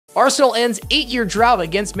Arsenal ends 8-year drought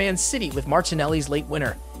against Man City with Martinelli's late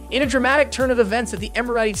winner. In a dramatic turn of events at the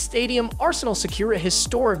Emirates Stadium, Arsenal secure a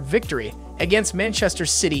historic victory against Manchester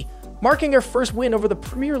City, marking their first win over the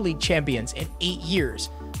Premier League champions in 8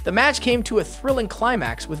 years. The match came to a thrilling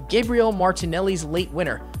climax with Gabriel Martinelli's late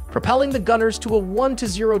winner, propelling the Gunners to a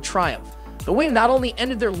 1-0 triumph. The win not only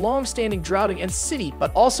ended their long-standing drought against City,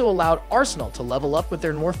 but also allowed Arsenal to level up with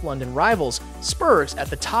their North London rivals, Spurs,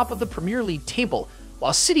 at the top of the Premier League table,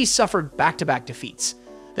 while City suffered back-to-back defeats.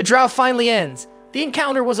 The drought finally ends. The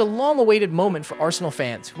encounter was a long-awaited moment for Arsenal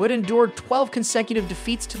fans, who had endured 12 consecutive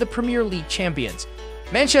defeats to the Premier League champions.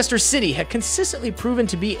 Manchester City had consistently proven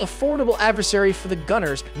to be a formidable adversary for the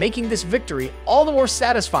Gunners, making this victory all the more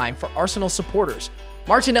satisfying for Arsenal supporters.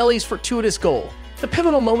 Martinelli's fortuitous goal. The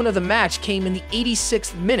pivotal moment of the match came in the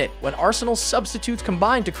 86th minute when Arsenal's substitutes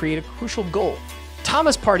combined to create a crucial goal.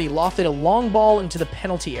 Thomas Partey lofted a long ball into the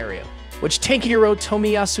penalty area, which Takeru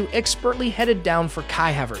Tomiyasu expertly headed down for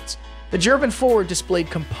Kai Havertz. The German forward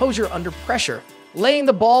displayed composure under pressure, laying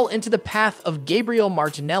the ball into the path of Gabriel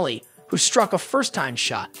Martinelli, who struck a first-time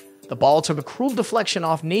shot. The ball took a cruel deflection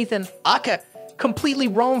off Nathan Ake, completely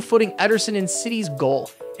wrong-footing Ederson in City's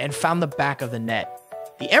goal, and found the back of the net.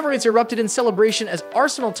 The Emirates erupted in celebration as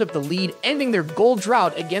Arsenal took the lead, ending their goal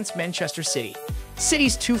drought against Manchester City.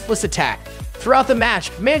 City's toothless attack. Throughout the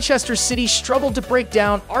match, Manchester City struggled to break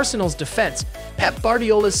down Arsenal's defense. Pep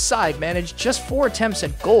Guardiola's side managed just 4 attempts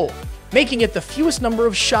at goal, making it the fewest number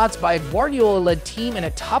of shots by a Guardiola-led team in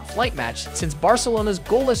a top-flight match since Barcelona's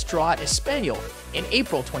goalless draw at Espanyol in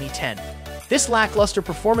April 2010. This lackluster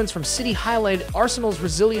performance from City highlighted Arsenal's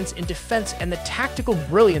resilience in defense and the tactical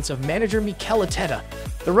brilliance of manager Mikel Arteta.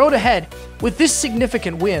 The road ahead. With this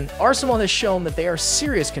significant win, Arsenal has shown that they are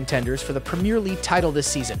serious contenders for the Premier League title this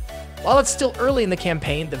season. While it's still early in the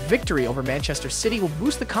campaign, the victory over Manchester City will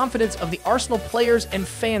boost the confidence of the Arsenal players and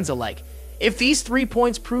fans alike. If these 3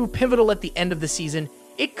 points prove pivotal at the end of the season,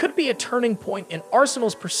 it could be a turning point in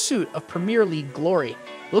Arsenal's pursuit of Premier League glory.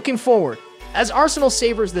 Looking forward, as Arsenal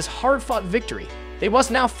savors this hard-fought victory, they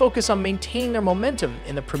must now focus on maintaining their momentum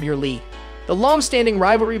in the Premier League. The long-standing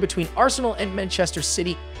rivalry between Arsenal and Manchester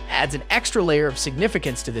City adds an extra layer of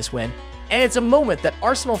significance to this win, and it's a moment that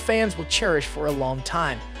Arsenal fans will cherish for a long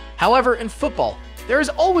time. However, in football, there is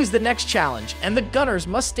always the next challenge, and the Gunners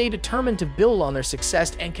must stay determined to build on their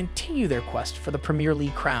success and continue their quest for the Premier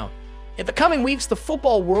League crown. In the coming weeks, the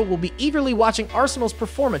football world will be eagerly watching Arsenal's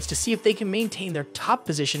performance to see if they can maintain their top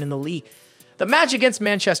position in the league. The match against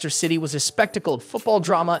Manchester City was a spectacle of football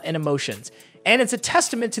drama and emotions, and it's a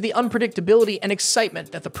testament to the unpredictability and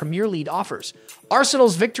excitement that the Premier League offers.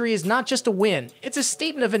 Arsenal's victory is not just a win, it's a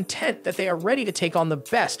statement of intent that they are ready to take on the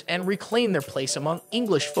best and reclaim their place among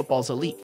English football's elite.